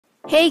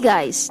Hey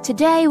guys,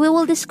 today we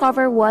will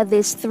discover what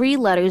these three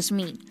letters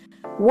mean.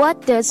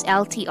 What does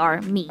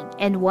LTR mean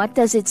and what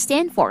does it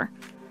stand for?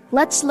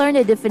 Let's learn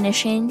the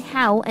definition,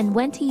 how and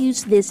when to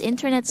use this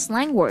internet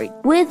slang word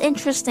with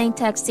interesting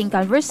texting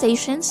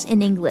conversations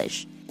in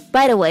English.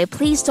 By the way,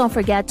 please don't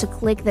forget to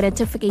click the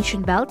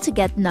notification bell to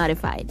get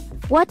notified.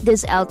 What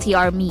does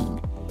LTR mean?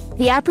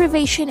 The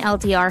abbreviation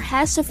LTR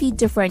has a few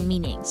different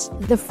meanings.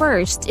 The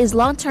first is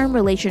long-term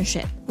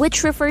relationship,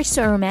 which refers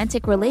to a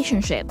romantic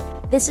relationship.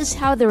 This is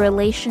how the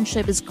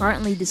relationship is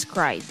currently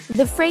described.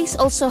 The phrase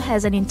also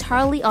has an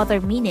entirely other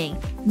meaning,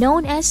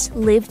 known as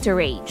live to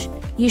rage.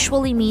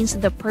 Usually means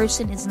the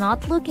person is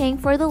not looking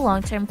for the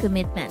long-term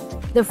commitment.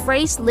 The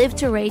phrase live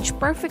to rage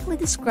perfectly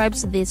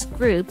describes this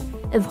group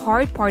of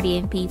hard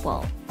partying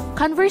people.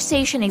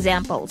 Conversation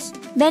examples.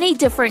 Many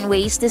different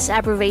ways this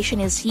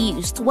abbreviation is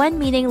used when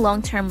meaning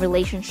long-term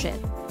relationship.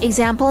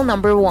 Example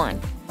number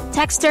 1.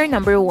 Texter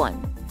number 1.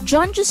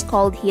 John just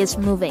called, he is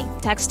moving.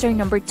 Texter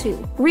number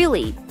 2.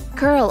 Really?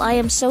 Girl, I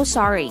am so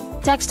sorry.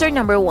 Texter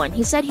number 1.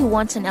 He said he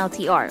wants an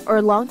LTR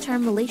or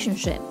long-term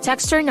relationship.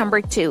 Texter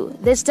number 2.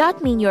 Does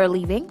that mean you're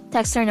leaving?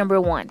 Texter number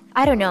 1.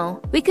 I don't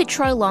know. We could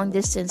try long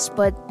distance,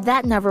 but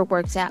that never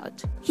works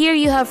out. Here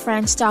you have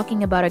friends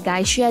talking about a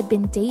guy she had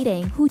been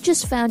dating who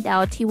just found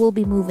out he will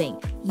be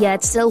moving,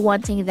 yet still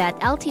wanting that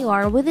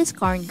LTR with his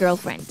current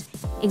girlfriend.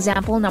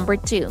 Example number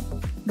 2.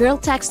 Girl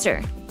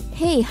texter.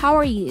 Hey, how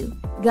are you?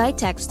 Guy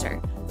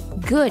texter.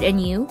 Good,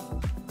 and you?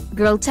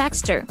 Girl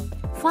texter.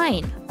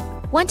 Fine.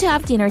 Want to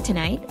have dinner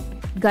tonight?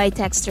 Guy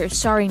texter,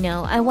 sorry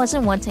no, I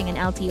wasn't wanting an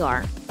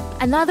LTR.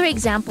 Another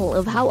example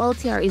of how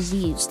LTR is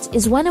used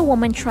is when a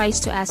woman tries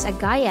to ask a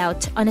guy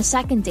out on a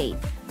second date,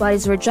 but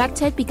is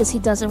rejected because he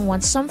doesn't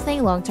want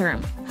something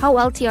long-term. How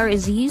LTR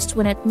is used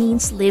when it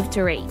means live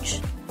to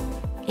rage.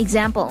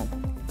 Example.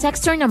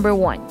 Texter number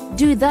 1.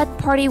 Dude, that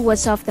party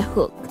was off the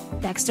hook.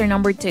 Texter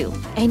number 2.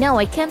 I know,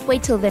 I can't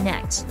wait till the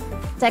next.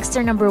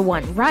 Texter number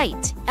 1.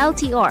 Right,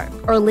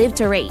 LTR, or live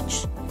to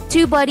rage.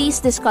 Two buddies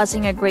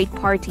discussing a great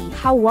party,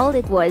 how well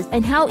it was,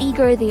 and how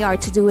eager they are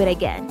to do it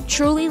again.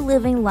 Truly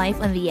living life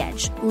on the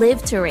edge.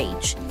 Live to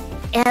rage.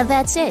 And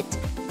that's it.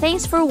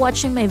 Thanks for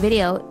watching my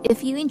video.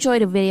 If you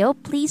enjoyed the video,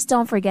 please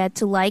don't forget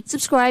to like,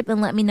 subscribe, and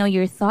let me know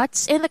your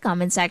thoughts in the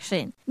comment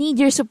section. Need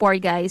your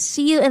support, guys.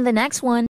 See you in the next one.